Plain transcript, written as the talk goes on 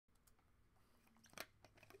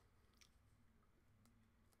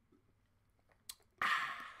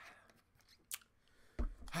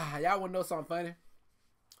Y'all want to know something funny?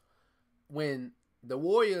 When the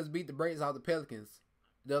Warriors beat the brakes off the Pelicans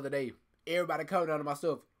the other day, everybody coming down to my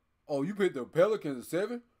stuff. Oh, you picked the Pelicans at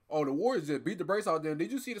 7? Oh, the Warriors just beat the brakes off them.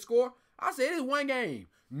 Did you see the score? I said it's one game.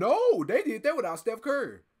 No, they did that without Steph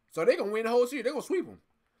Curry. So they gonna win the whole series. They gonna sweep them.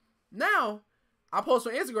 Now, I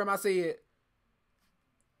posted on Instagram. I said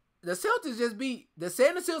the Celtics just beat the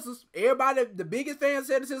 76ers. Everybody, the biggest fans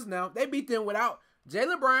of the 76ers now, they beat them without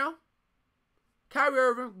Jaylen Brown, Kyrie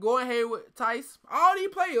Irving, going ahead with Tice, all these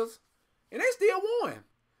players, and they still won.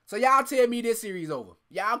 So y'all tell me this series over.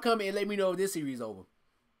 Y'all come and let me know if this series over.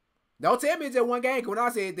 Don't tell me it's just one game. Cause when I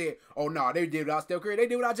said that, oh no, they did without Steph Curry. They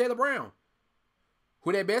did without Jaylen Brown,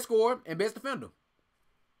 who their best scorer and best defender.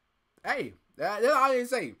 Hey, that's all I didn't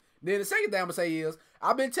say. Then the second thing I'm gonna say is,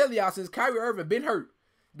 I've been telling y'all since Kyrie Irving been hurt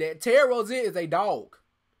that Terry Rozier is a dog,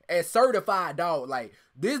 a certified dog. Like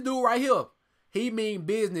this dude right here, he mean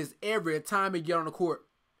business every time he get on the court,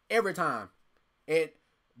 every time. And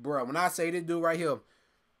bro, when I say this dude right here,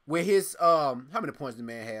 with his how many points the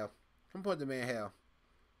man have? How many points the man have?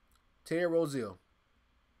 Terry Rozier,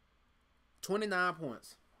 29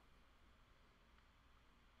 points.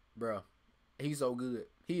 Bro, he's so good.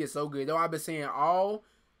 He is so good. Though I've been saying all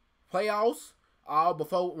playoffs, all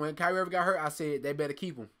before when Kyrie Irving got hurt, I said they better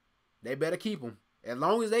keep him. They better keep him. As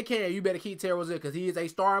long as they can, you better keep Terry Rozier because he is a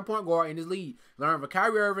starting point guard in this league. Learn from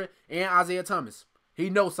Kyrie Irving and Isaiah Thomas. He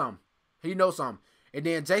knows something. He knows something. And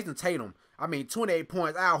then Jason Tatum, 28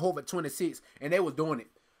 points, Al Horford 26, and they was doing it.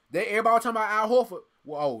 Everybody was talking about Al Horford.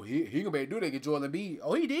 Well, he gonna be able to do that against Joel Embiid.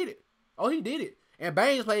 Oh, he did it. Oh, he did it. And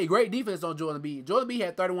Baines played great defense on Joel Embiid. Joel Embiid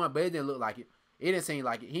had 31, but it didn't look like it. It didn't seem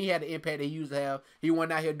like it. He had the impact that he used to have. He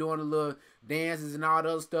wasn't out here doing the little dances and all the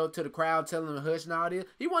other stuff to the crowd, telling them to hush and all this.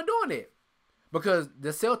 He wasn't doing that. Because the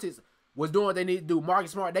Celtics was doing what they need to do.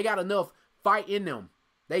 Marcus Smart, they got enough fight in them.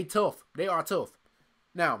 They tough. They are tough.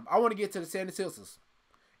 Now, I want to get to the 76ers.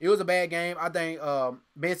 It was a bad game. I think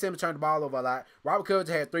Ben Simmons turned the ball over a lot. Robert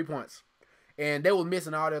Covington had 3 points. And they were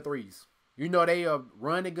missing all their threes. You know they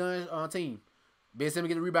run the gun team. Ben Simmons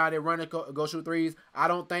get the rebound, they run and go shoot threes. I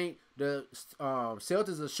don't think the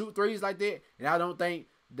Celtics will shoot threes like that. And I don't think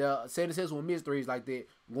the 76ers will miss threes like that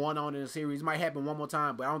going on in the series. It might happen one more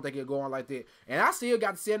time, but I don't think it'll go on like that. And I still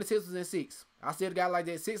got the 76ers in 6. I still got like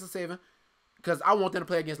that 6 or 7. Because I want them to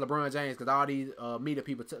play against LeBron James. Because all these media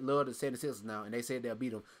people love the 76ers now. And they said they'll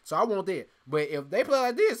beat them. So I want that. But if they play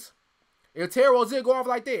like this, if Terry Rozier go off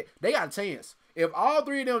like that, they got a chance. If all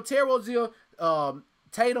three of them, Terry Rozier,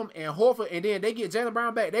 Tatum, and Horford, and then they get Jaylen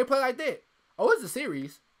Brown back, they play like that. Oh, it's a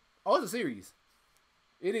series. Oh, it's a series.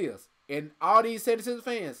 It is. And all these 76ers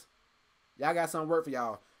fans, y'all got something work for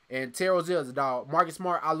y'all. And Terry Rozier is a dog. Marcus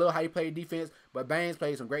Smart, I love how he played defense, but Baines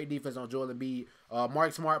played some great defense on Joel Embiid.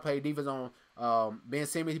 Marcus Smart played defense on Ben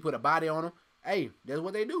Simmons. He put a body on him. Hey, that's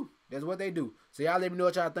what they do. That's what they do. So y'all let me know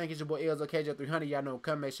what y'all think. It's your boy LZKJ300. Y'all know,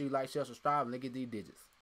 come make sure you like, share, subscribe, and look at these digits.